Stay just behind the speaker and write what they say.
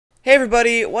Hey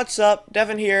everybody, what's up?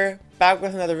 Devin here, back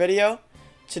with another video.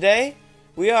 Today,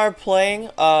 we are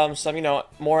playing some,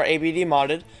 more ABD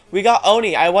modded. We got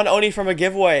Oni. I won Oni from a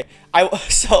giveaway.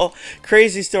 So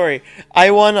crazy story. I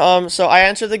won so I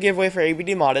answered the giveaway for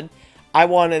ABD modded. I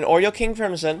won an Oreo King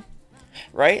Crimson,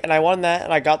 right? And I won that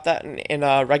and I got that in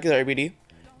regular ABD.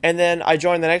 And then I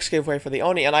joined the next giveaway for the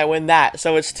Oni and I win that.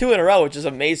 So it's 2 in a row, which is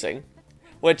amazing.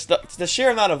 Which the sheer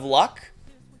amount of luck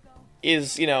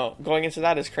is, going into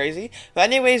that is crazy. But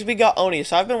anyways, we got Oni,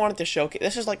 so I've been wanting to showcase.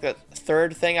 This is like the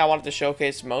third thing I wanted to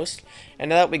showcase most, and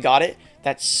now that we got it,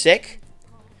 that's sick.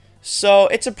 So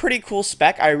it's a pretty cool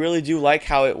spec. I really do like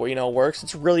how it, works.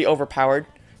 It's really overpowered,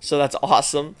 so that's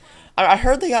awesome. I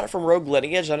heard they got it from Rogue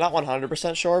Lineage. I'm not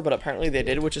 100% sure, but apparently they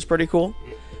did, which is pretty cool.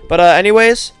 But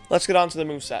anyways, let's get on to the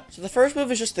moveset. So the first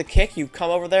move is just the kick. You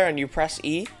come over there and you press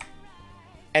E,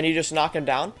 and you just knock him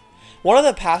down. One of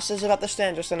the passes about the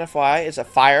stand, just an FYI, is a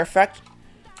fire effect.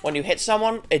 When you hit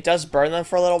someone, it does burn them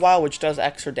for a little while, which does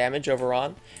extra damage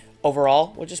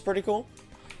overall, which is pretty cool.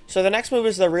 So the next move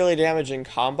is the really damaging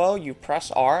combo. You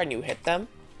press R and you hit them,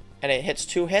 and it hits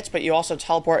 2 hits, but you also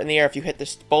teleport in the air if you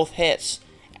hit both hits.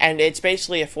 And it's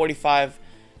basically a 45...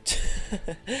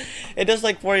 it does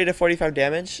like 40 to 45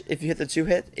 damage if you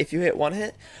hit if you hit 1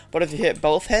 hit, but if you hit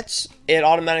both hits, it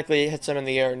automatically hits them in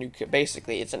the air, and it's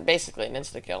basically an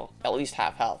insta kill, at least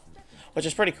half health, which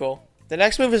is pretty cool. The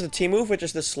next move is the T move, which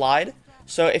is the slide.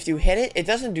 So if you hit it, it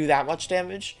doesn't do that much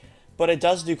damage, but it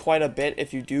does do quite a bit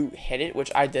if you do hit it,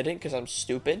 which I didn't because I'm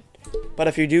stupid. But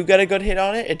if you do get a good hit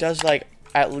on it, it does like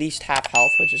at least half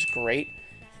health, which is great.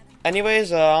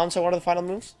 Anyways, on to one of the final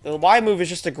moves. The Y move is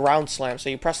just a ground slam.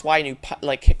 So you press Y and you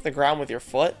kick the ground with your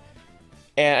foot.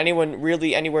 And anyone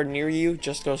really anywhere near you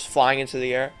just goes flying into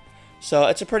the air. So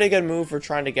it's a pretty good move for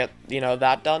trying to get,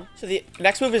 that done. So the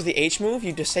next move is the H move.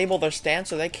 You disable their stance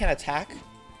so they can't attack.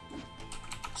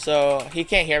 So he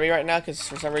can't hear me right now because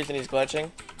for some reason he's glitching.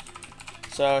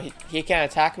 So he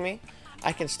can't attack me.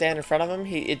 I can stand in front of him.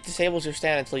 It disables your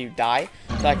stand until you die.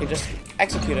 So I can just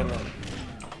execute him then.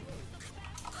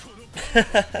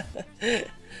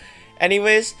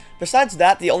 Anyways, besides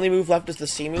that, the only move left is the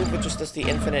C move, which is just the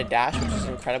infinite dash, which is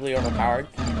incredibly overpowered.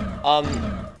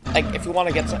 Like if you want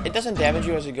to get some, it doesn't damage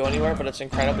you as you go anywhere, but it's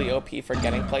incredibly OP for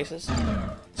getting places.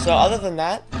 So other than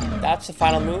that, that's the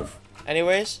final move.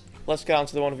 Anyways, let's get on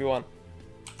to the 1v1.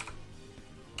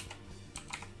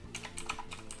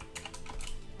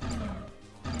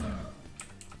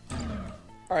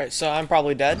 Alright, so I'm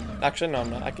probably dead. Actually, no, I'm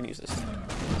not. I can use this.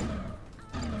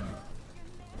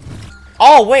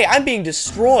 Oh, wait, I'm being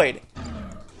destroyed.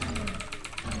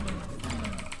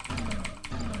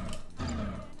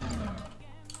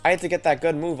 I had to get that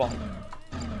good move on.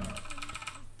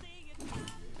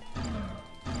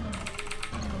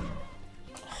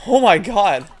 Oh my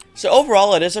god. So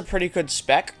overall, it is a pretty good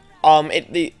spec.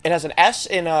 It has an S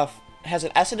in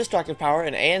destructive power,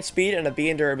 an A in speed, and a B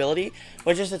in durability,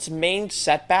 which is its main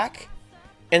setback.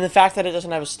 And the fact that it doesn't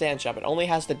have a stance jump, it only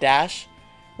has the dash.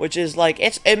 Which is like,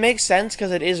 it makes sense because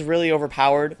it is really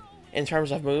overpowered in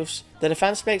terms of moves. The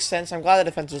defense makes sense. I'm glad the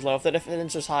defense is low. If the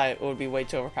defense was high, it would be way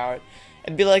too overpowered.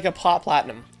 It'd be like a Pot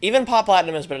Platinum. Even Pot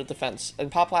Platinum is better at defense. And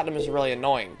Pot Platinum is really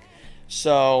annoying.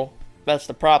 So, that's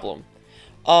the problem.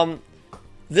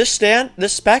 This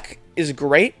spec is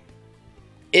great.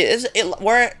 It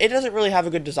doesn't really have a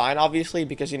good design, obviously,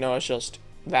 because, it's just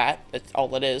that. It's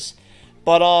all it is.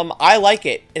 But, I like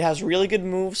it. It has really good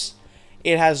moves.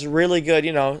 It has really good,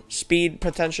 speed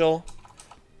potential.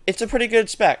 It's a pretty good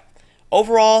spec.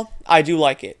 Overall, I do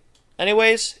like it.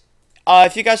 Anyways,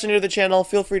 if you guys are new to the channel,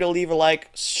 feel free to leave a like,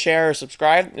 share, or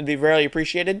subscribe. It'd be really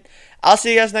appreciated. I'll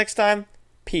see you guys next time.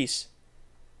 Peace.